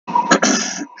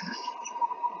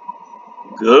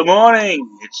Good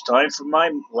morning. It's time for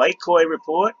my Litecoin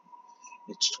report.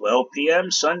 It's 12 p.m.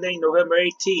 Sunday, November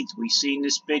 18th. We've seen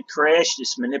this big crash,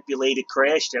 this manipulated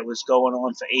crash that was going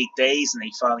on for 8 days, and they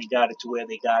finally got it to where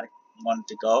they wanted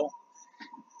to go.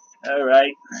 All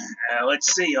right.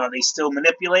 Let's see. Are they still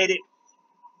manipulated?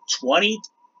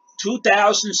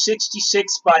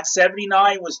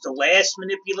 2066.79 was the last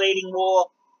manipulating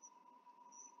wall.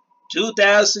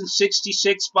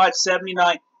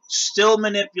 2066.79 still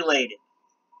manipulated.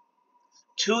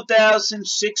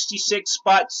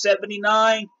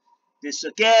 2066.79. This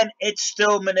again, it's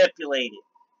still manipulated.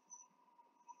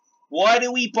 Why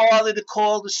do we bother to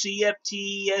call the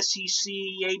CFT, SEC,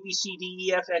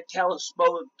 ABCDEF at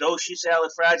Calosmodocious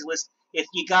Alifragilis if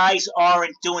you guys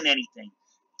aren't doing anything?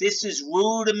 This is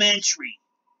rudimentary.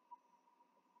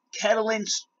 Kettling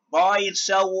buy and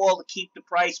sell wall to keep the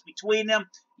price between them.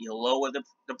 You lower the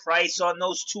price on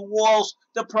those two walls,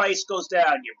 the price goes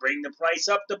down. You bring the price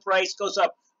up, the price goes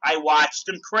up. I watched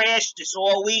them crash this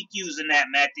all week using that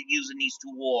method, using these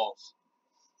two walls.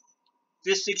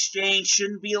 This exchange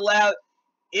shouldn't be allowed.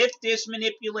 If there's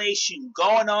manipulation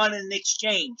going on in an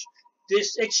exchange,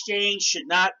 this exchange should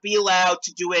not be allowed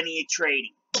to do any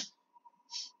trading.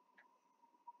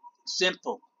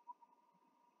 Simple.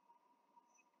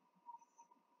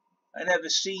 I never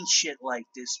seen shit like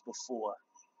this before.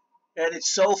 And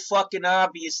it's so fucking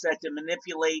obvious that they're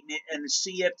manipulating it, and the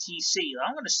CFTC.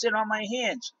 I'm going to sit on my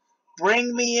hands.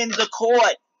 Bring me into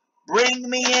court. Bring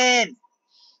me in.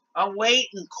 I'm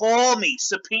waiting. Call me.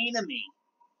 Subpoena me.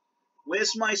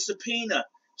 Where's my subpoena?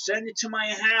 Send it to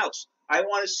my house. I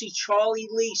want to see Charlie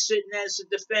Lee sitting as a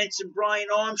defense and Brian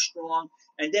Armstrong,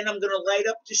 and then I'm going to light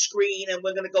up the screen, and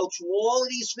we're going to go through all of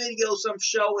these videos I'm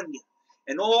showing you,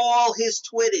 and all his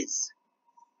Twitters.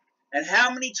 And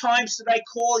how many times did I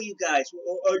call you guys?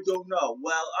 I don't know.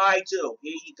 Well, I do.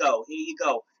 Here you go. Here you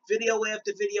go. Video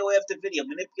after video after video.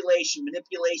 Manipulation,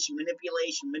 manipulation,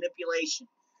 manipulation, manipulation.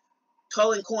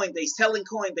 Telling Coinbase, telling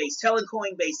Coinbase, telling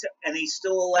Coinbase, and they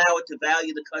still allow it to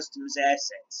value the customer's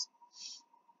assets.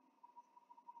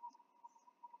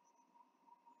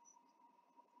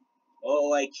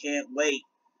 Oh, I can't wait.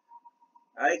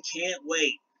 I can't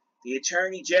wait. The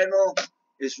Attorney General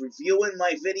is reviewing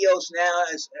my videos now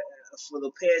for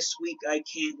the past week. I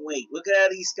can't wait. Look at how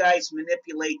these guys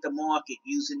manipulate the market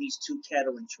using these two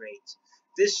Kettling trades.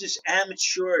 This is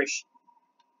amateurish.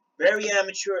 Very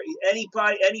amateur. Any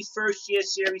first year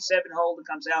Series 7 holder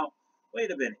comes out,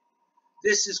 wait a minute.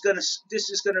 This is gonna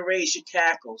raise your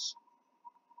cackles.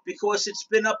 Because it's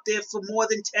been up there for more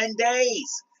than 10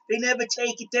 days. They never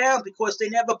take it down because they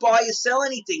never buy or sell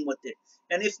anything with it.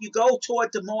 And if you go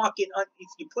toward the market, if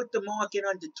you put the market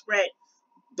under threat,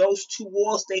 those two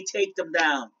walls, they take them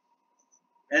down.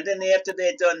 And then after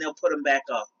they're done, they'll put them back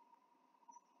up.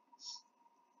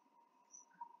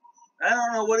 I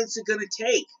don't know, what is it going to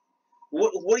take?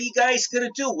 What are you guys going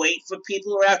to do? Wait for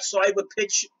people who are outside with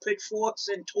pitchforks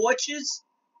and torches?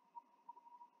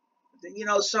 You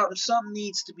know, something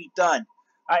needs to be done.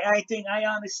 I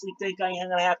honestly think I'm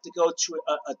going to have to go to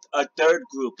a third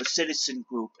group, a citizen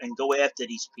group, and go after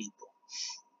these people.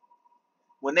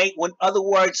 In other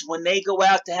words, when they go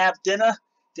out to have dinner,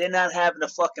 they're not having a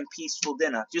fucking peaceful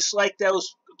dinner. Just like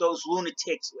those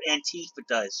lunatics Antifa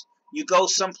does. You go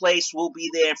someplace, we'll be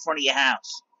there in front of your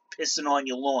house, pissing on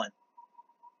your lawn.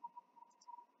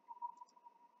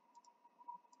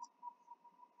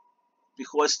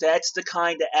 Because that's the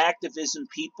kind of activism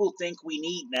people think we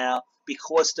need now,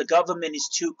 because the government is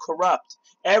too corrupt.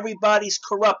 Everybody's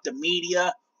corrupt. The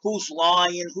media, who's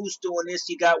lying, who's doing this.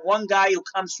 You got one guy who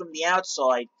comes from the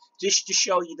outside just to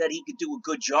show you that he could do a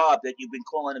good job, that you've been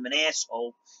calling him an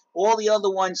asshole. All the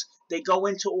other ones, they go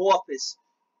into office.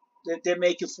 They're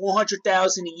making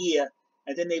 $400,000 a year,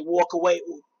 and then they walk away.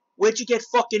 Where'd you get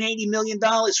fucking $80 million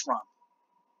from?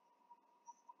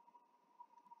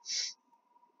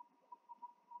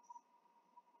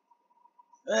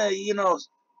 You know,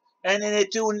 and then they're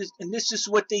doing this, and this is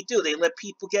what they do. They let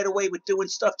people get away with doing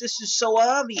stuff. This is so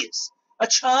obvious. A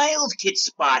child could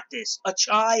spot this. A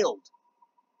child.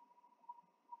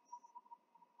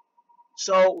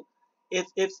 So,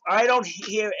 if I don't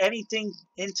hear anything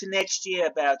into next year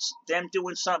about them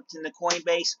doing something to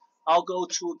Coinbase, I'll go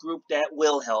to a group that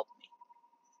will help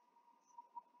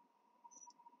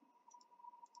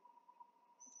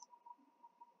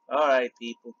me. All right,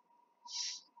 people.